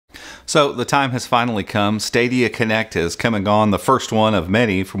So the time has finally come. Stadia Connect has come and gone, the first one of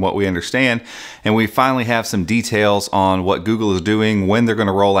many from what we understand. And we finally have some details on what Google is doing, when they're going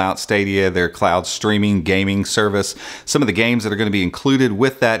to roll out Stadia, their cloud streaming gaming service, some of the games that are going to be included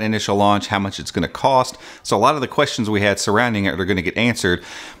with that initial launch, how much it's going to cost. So a lot of the questions we had surrounding it are going to get answered.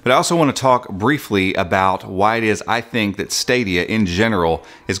 But I also want to talk briefly about why it is I think that Stadia in general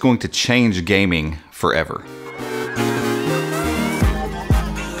is going to change gaming forever.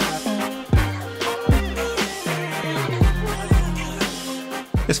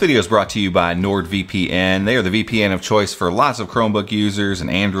 This video is brought to you by NordVPN. They are the VPN of choice for lots of Chromebook users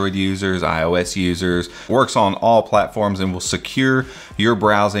and Android users, iOS users. Works on all platforms and will secure your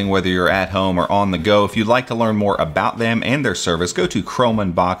browsing whether you're at home or on the go. If you'd like to learn more about them and their service, go to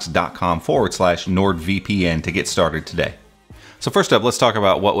chromeunbox.com/NordVPN to get started today. So first up, let's talk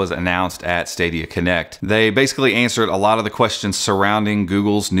about what was announced at Stadia Connect. They basically answered a lot of the questions surrounding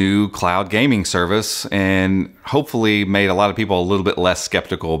Google's new cloud gaming service and hopefully made a lot of people a little bit less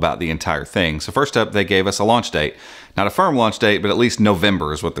skeptical about the entire thing. So first up, they gave us a launch date. Not a firm launch date, but at least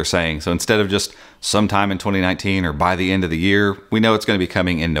November is what they're saying. So instead of just sometime in 2019 or by the end of the year, we know it's going to be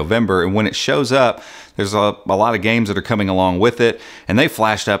coming in November. And when it shows up, there's a lot of games that are coming along with it. And they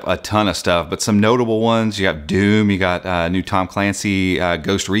flashed up a ton of stuff, but some notable ones. You have Doom, you got a new Tom Clancy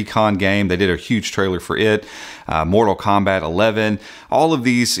Ghost Recon game. They did a huge trailer for it. Mortal Kombat 11. All of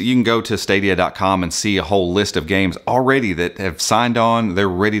these, you can go to stadia.com and see a whole list of games already that have signed on. They're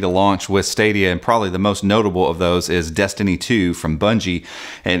ready to launch with Stadia, and probably the most notable of those is Destiny 2 from Bungie.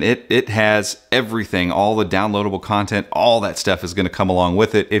 And it has everything, all the downloadable content, all that stuff is going to come along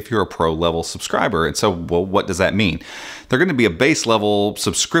with it if you're a pro level subscriber. And so, well, what does that mean? They're going to be a base level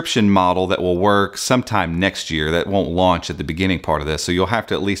subscription model that will work sometime next year. That won't launch at the beginning part of this. So you'll have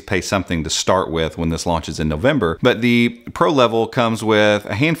to at least pay something to start with when this launches in November. But the pro level comes with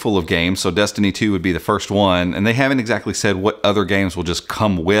a handful of games. So Destiny 2 would be the first one. And they haven't exactly said what other games will just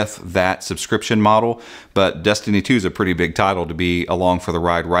come with that subscription model. But Destiny 2 is a pretty big title to be along for the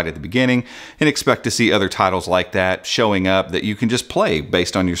ride right at the beginning. And expect to see other titles like that showing up that you can just play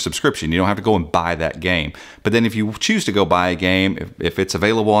based on your subscription. You don't have to go and buy that game. But then if you choose to go buy a game, if it's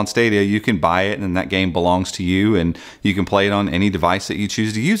available on Stadia, you can buy it and that game belongs to you and you can play it on any device that you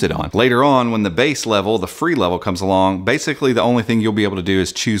choose to use it on. Later on, when the base level, the free level comes along, basically the only thing you'll be able to do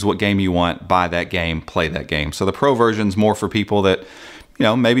is choose what game you want, buy that game, play that game. So the pro version's more for people that, you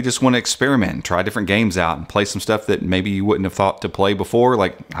know, maybe just want to experiment and try different games out and play some stuff that maybe you wouldn't have thought to play before.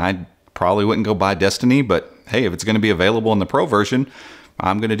 Like, I probably wouldn't go buy Destiny, but hey, if it's going to be available in the pro version,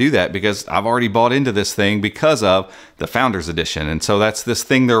 I'm going to do that because I've already bought into this thing because of the Founders Edition. And so that's this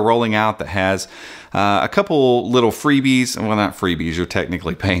thing they're rolling out that has a couple little freebies. Well, not freebies, you're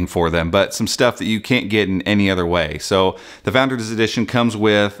technically paying for them, but some stuff that you can't get in any other way. So the Founders Edition comes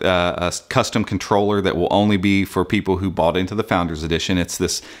with a custom controller that will only be for people who bought into the Founders Edition. It's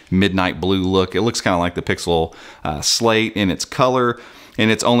this midnight blue look. It looks kind of like the Pixel Slate in its color. And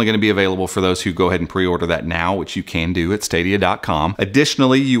it's only going to be available for those who go ahead and pre-order that now, which you can do at stadia.com.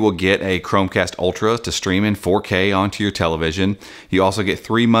 Additionally, you will get a Chromecast Ultra to stream in 4K onto your television. You also get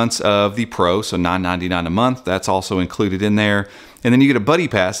 3 months of the Pro, so $9.99 a month. That's also included in there. And then you get a Buddy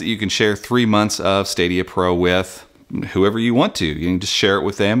Pass that you can share 3 months of Stadia Pro with whoever you want to. You can just share it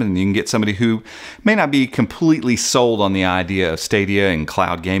with them and you can get somebody who may not be completely sold on the idea of Stadia and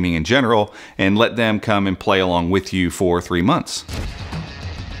cloud gaming in general and let them come and play along with you for 3 months.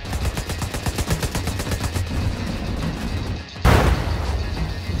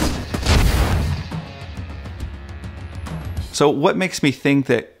 So what makes me think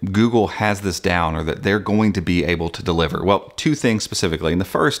that Google has this down or that they're going to be able to deliver? Well, two things specifically. And the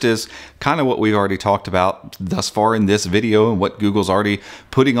first is kind of what we've already talked about thus far in this video and what Google's already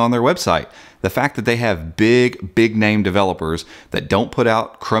putting on their website. The fact that they have big name developers that don't put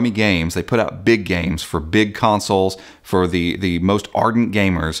out crummy games. They put out big games for big consoles, for the most ardent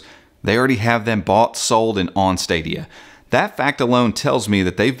gamers. They already have them bought, sold, and on Stadia. That fact alone tells me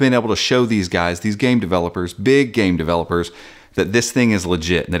that they've been able to show these guys, these game developers, big game developers, that this thing is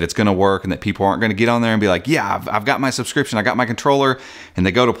legit and that it's going to work and that people aren't going to get on there and be like, yeah, I've got my subscription, I got my controller, and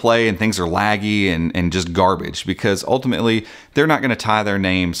they go to play and things are laggy and just garbage, because ultimately they're not going to tie their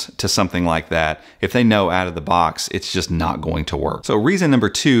names to something like that if they know out of the box it's just not going to work. So reason number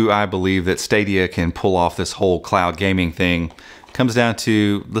two, I believe that Stadia can pull off this whole cloud gaming thing comes down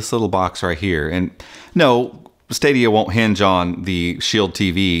to this little box right here. And no, Stadia won't hinge on the Shield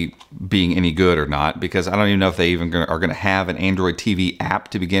TV being any good or not, because I don't even know if they even are going to have an Android TV app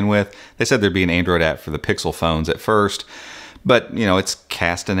to begin with. They said there'd be an Android app for the Pixel phones at first. But, you know, it's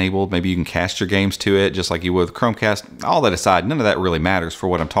cast enabled. Maybe you can cast your games to it just like you would with Chromecast. All that aside, none of that really matters for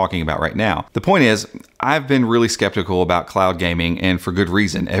what I'm talking about right now. The point is, I've been really skeptical about cloud gaming, and for good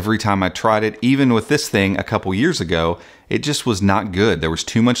reason. Every time I tried it, even with this thing a couple years ago, it just was not good. There was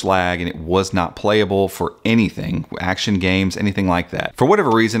too much lag and it was not playable for anything, action games, anything like that. For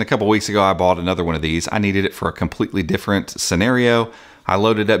whatever reason, a couple weeks ago, I bought another one of these. I needed it for a completely different scenario. I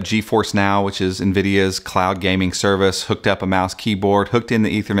loaded up GeForce Now, which is NVIDIA's cloud gaming service, hooked up a mouse keyboard, hooked in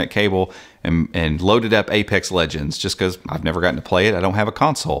the Ethernet cable, and loaded up Apex Legends just because I've never gotten to play it. I don't have a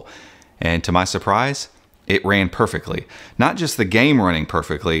console. And to my surprise, it ran perfectly. Not just the game running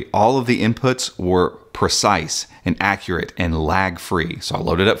perfectly, all of the inputs were precise and accurate and lag-free. So I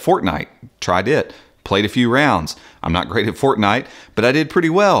loaded up Fortnite, tried it, played a few rounds. I'm not great at Fortnite, but I did pretty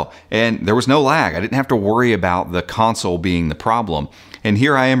well. And there was no lag. I didn't have to worry about the console being the problem. And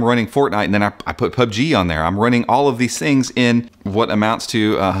here I am running Fortnite, and then I put PUBG on there. I'm running all of these things in what amounts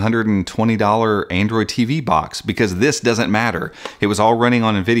to a $120 Android TV box, because this doesn't matter. It was all running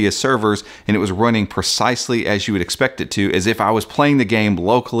on NVIDIA servers, and it was running precisely as you would expect it to, as if I was playing the game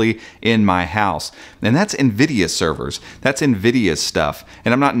locally in my house. And that's NVIDIA servers. That's NVIDIA's stuff.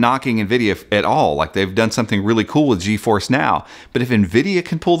 And I'm not knocking NVIDIA at all. Like, they've done something really cool with GeForce Now. But if NVIDIA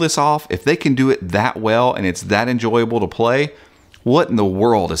can pull this off, if they can do it that well and it's that enjoyable to play, what in the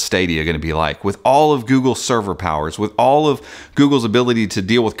world is Stadia going to be like? With all of Google's server powers, with all of Google's ability to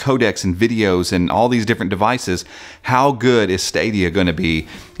deal with codecs and videos and all these different devices, how good is Stadia going to be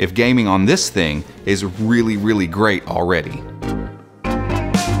if gaming on this thing is really, really great already?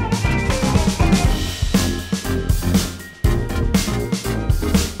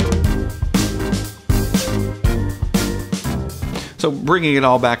 So bringing it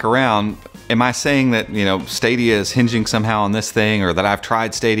all back around, am I saying that, you know, Stadia is hinging somehow on this thing, or that I've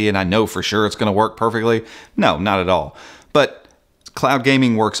tried Stadia and I know for sure it's going to work perfectly? No, not at all. But cloud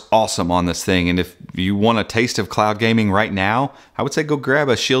gaming works awesome on this thing. And if you want a taste of cloud gaming right now, I would say go grab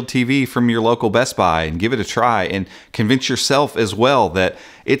a Shield TV from your local Best Buy and give it a try, and convince yourself as well that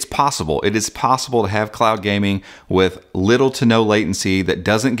it's possible. It is possible to have cloud gaming with little to no latency that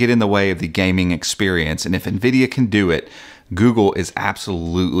doesn't get in the way of the gaming experience. And if NVIDIA can do it, Google is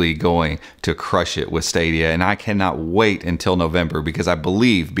absolutely going to crush it with Stadia, and I cannot wait until November, because I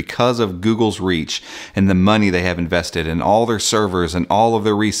believe, because of Google's reach and the money they have invested in all their servers and all of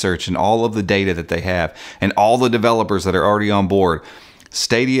their research and all of the data that they have and all the developers that are already on board,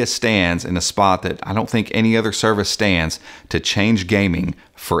 Stadia stands in a spot that I don't think any other service stands to change gaming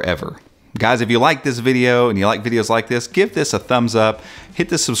forever. Guys, if you like this video and you like videos like this, give this a thumbs up, hit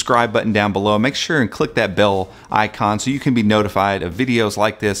the subscribe button down below, make sure and click that bell icon so you can be notified of videos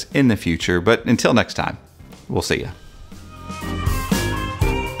like this in the future. But until next time, we'll see ya.